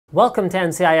Welcome to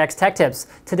NCIX Tech Tips.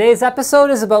 Today's episode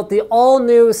is about the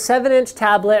all-new 7-inch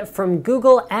tablet from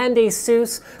Google and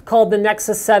ASUS called the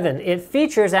Nexus 7. It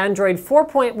features Android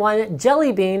 4.1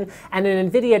 Jellybean and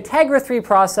an NVIDIA Tegra 3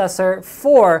 processor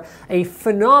for a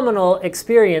phenomenal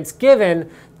experience given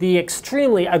the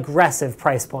extremely aggressive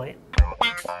price point.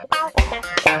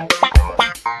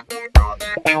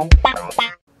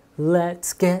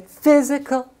 Let's get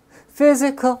physical,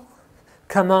 physical.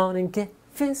 Come on and get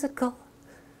physical.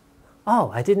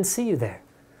 Oh, I didn't see you there.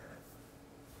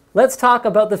 Let's talk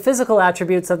about the physical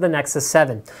attributes of the Nexus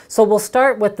 7. So we'll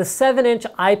start with the 7-inch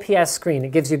IPS screen.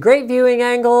 It gives you great viewing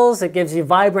angles, it gives you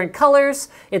vibrant colors.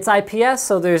 It's IPS,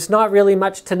 so there's not really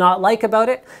much to not like about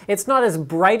it. It's not as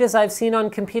bright as I've seen on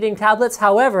competing tablets.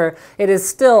 However, it is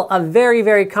still a very,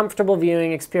 very comfortable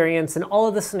viewing experience in all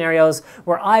of the scenarios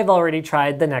where I've already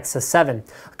tried the Nexus 7.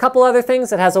 A couple other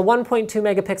things: it has a 1.2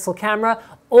 megapixel camera,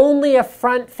 only a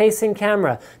front-facing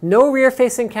camera. No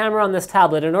rear-facing camera on this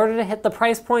tablet. In order to hit the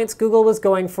price points Google was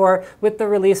going for with the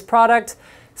release product,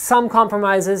 some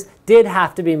compromises did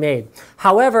have to be made.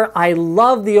 However, I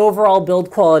love the overall build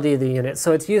quality of the unit.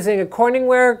 So it's using a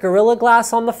Corningware Gorilla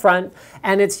Glass on the front,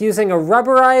 and it's using a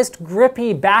rubberized,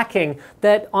 grippy backing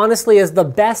that honestly is the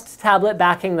best tablet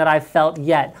backing that I've felt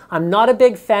yet. I'm not a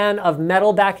big fan of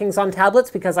metal backings on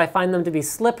tablets because I find them to be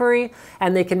slippery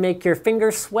and they can make your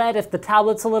fingers sweat if the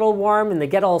tablet's a little warm and they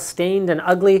get all stained and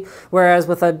ugly, whereas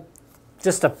with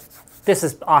this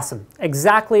is awesome.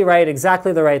 Exactly right,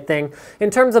 exactly the right thing. In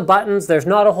terms of buttons, there's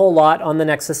not a whole lot on the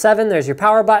Nexus 7. There's your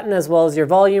power button as well as your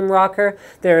volume rocker.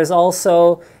 There is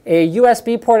also a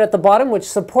USB port at the bottom which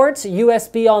supports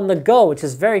USB on the go, which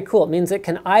is very cool. It means it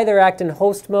can either act in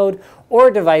host mode or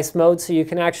device mode, so you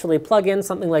can actually plug in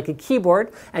something like a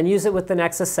keyboard and use it with the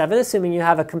Nexus 7, assuming you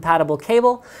have a compatible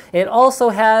cable. It also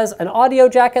has an audio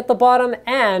jack at the bottom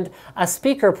and a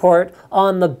speaker port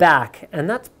on the back. And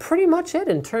that's pretty much it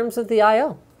in terms of the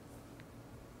I/O.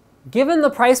 Given the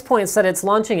price points that it's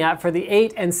launching at for the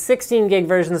 8 and 16 gig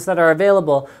versions that are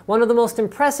available, one of the most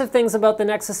impressive things about the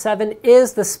Nexus 7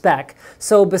 is the spec.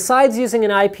 So besides using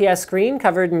an IPS screen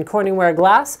covered in Corningware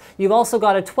glass, you've also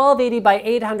got a 1280 by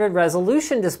 800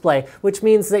 resolution display, which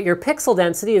means that your pixel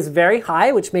density is very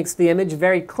high, which makes the image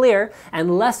very clear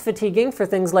and less fatiguing for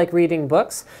things like reading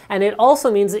books. And it also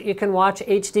means that you can watch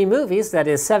HD movies, that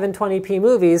is 720p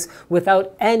movies,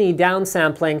 without any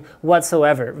downsampling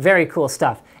whatsoever. Very cool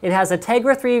stuff. It has a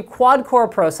Tegra 3 quad-core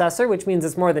processor, which means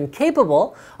it's more than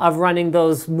capable of running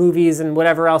those movies and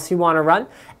whatever else you want to run.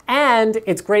 And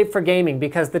it's great for gaming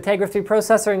because the Tegra 3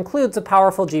 processor includes a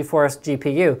powerful GeForce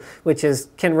GPU, which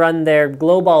can run their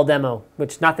global demo,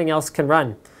 which nothing else can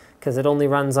run, because it only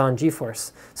runs on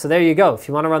GeForce. So there you go. If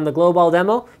you want to run the global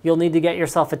demo, you'll need to get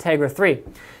yourself a Tegra 3.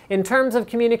 In terms of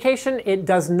communication, it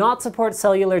does not support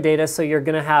cellular data, so you're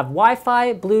going to have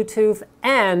Wi-Fi, Bluetooth,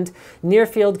 and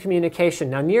near-field communication.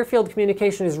 Now, near-field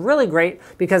communication is really great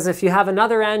because if you have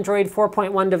another Android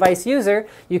 4.1 device user,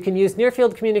 you can use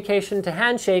near-field communication to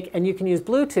handshake, and you can use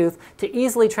Bluetooth to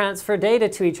easily transfer data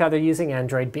to each other using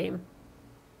Android Beam.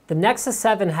 The Nexus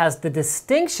 7 has the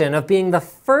distinction of being the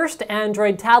first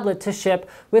Android tablet to ship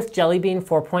with Jellybean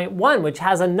 4.1, which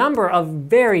has a number of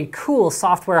very cool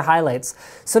software highlights.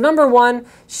 So number one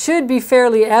should be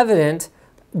fairly evident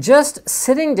just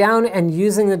sitting down and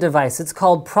using the device. It's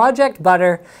called Project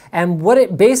Butter, and what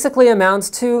it basically amounts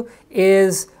to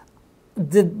is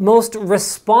the most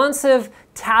responsive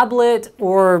tablet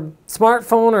or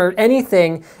smartphone or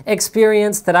anything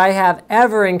experience that I have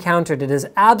ever encountered. It is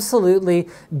absolutely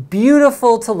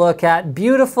beautiful to look at,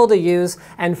 beautiful to use,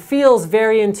 and feels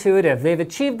very intuitive. They've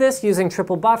achieved this using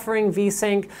triple buffering,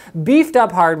 VSync, beefed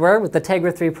up hardware with the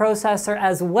Tegra 3 processor,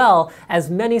 as well as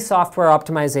many software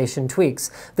optimization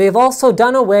tweaks. They've also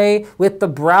done away with the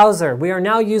browser. We are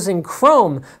now using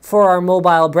Chrome for our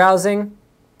mobile browsing.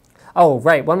 Oh,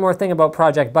 right, one more thing about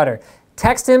Project Butter.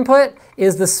 Text input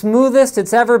is the smoothest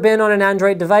it's ever been on an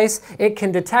Android device. It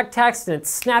can detect text and it's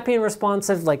snappy and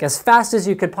responsive, like as fast as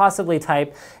you could possibly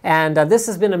type. And this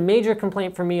has been a major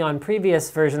complaint for me on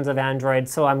previous versions of Android,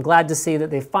 so I'm glad to see that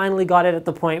they finally got it at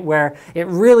the point where it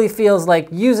really feels like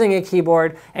using a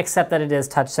keyboard, except that it is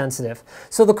touch sensitive.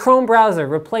 So the Chrome browser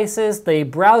replaces the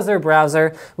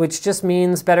browser, which just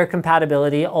means better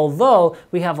compatibility, although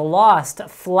we have lost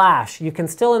Flash. You can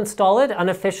still install it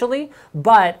unofficially,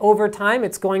 but over time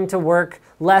it's going to work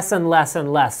less and less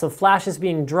and less. So Flash is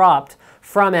being dropped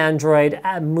from Android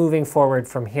moving forward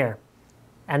from here.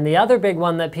 And the other big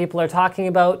one that people are talking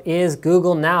about is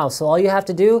Google Now. So all you have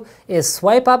to do is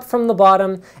swipe up from the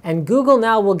bottom, and Google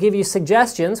Now will give you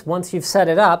suggestions once you've set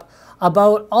it up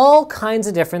about all kinds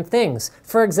of different things.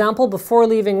 For example, before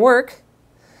leaving work,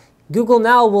 Google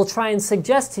now will try and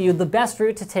suggest to you the best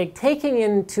route to take, taking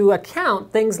into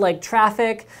account things like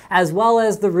traffic, as well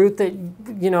as the route that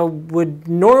would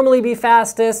normally be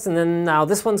fastest, and then now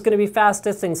this one's going to be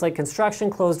fastest, things like construction,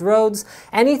 closed roads,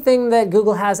 anything that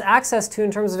Google has access to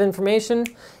in terms of information,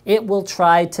 it will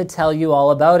try to tell you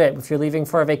all about it. If you're leaving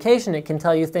for a vacation, it can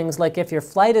tell you things like if your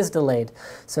flight is delayed.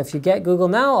 So if you get Google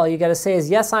Now, all you got to say is,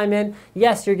 yes, I'm in.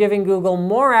 Yes, you're giving Google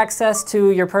more access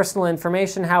to your personal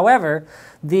information. However,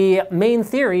 the main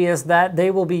theory is that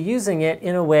they will be using it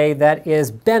in a way that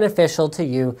is beneficial to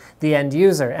you, the end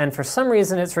user. And for some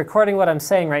reason, it's recording what I'm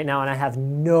saying right now, and I have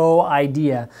no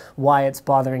idea why it's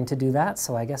bothering to do that.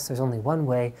 So I guess there's only one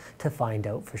way to find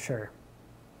out for sure.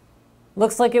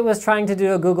 Looks like it was trying to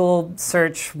do a Google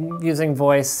search using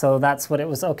voice, so that's what it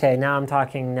was. Okay, now I'm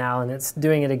talking now, and it's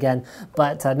doing it again.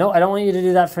 But no, I don't want you to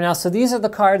do that for now. So these are the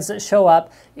cards that show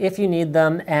up if you need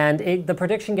them, and the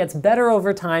prediction gets better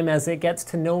over time as it gets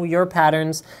to know your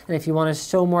patterns. And if you want to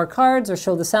show more cards or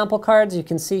show the sample cards, you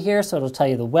can see here. So it'll tell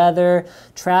you the weather,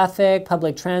 traffic,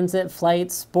 public transit,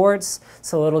 flights, sports.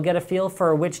 So it'll get a feel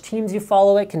for which teams you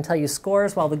follow. It can tell you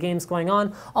scores while the game's going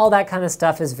on. All that kind of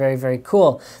stuff is very, very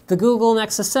cool. The Google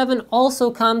Nexus 7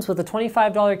 also comes with a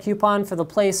 $25 coupon for the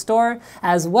Play Store,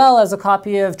 as well as a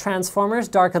copy of Transformers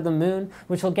Dark of the Moon,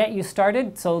 which will get you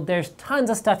started. So there's tons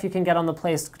of stuff you can get on the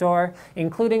Play Store,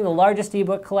 including the largest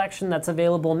ebook collection that's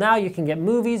available now. You can get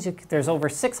movies. There's over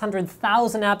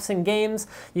 600,000 apps and games.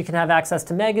 You can have access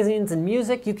to magazines and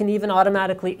music. You can even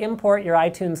automatically import your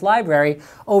iTunes library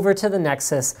over to the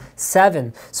Nexus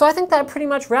 7. So I think that pretty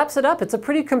much wraps it up. It's a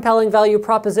pretty compelling value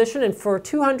proposition, and for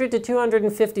 $200 to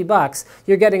 $250,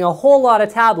 you're getting a whole lot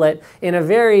of tablet in a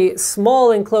very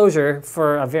small enclosure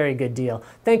for a very good deal.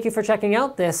 Thank you for checking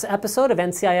out this episode of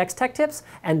NCIX Tech Tips,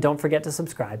 and don't forget to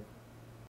subscribe.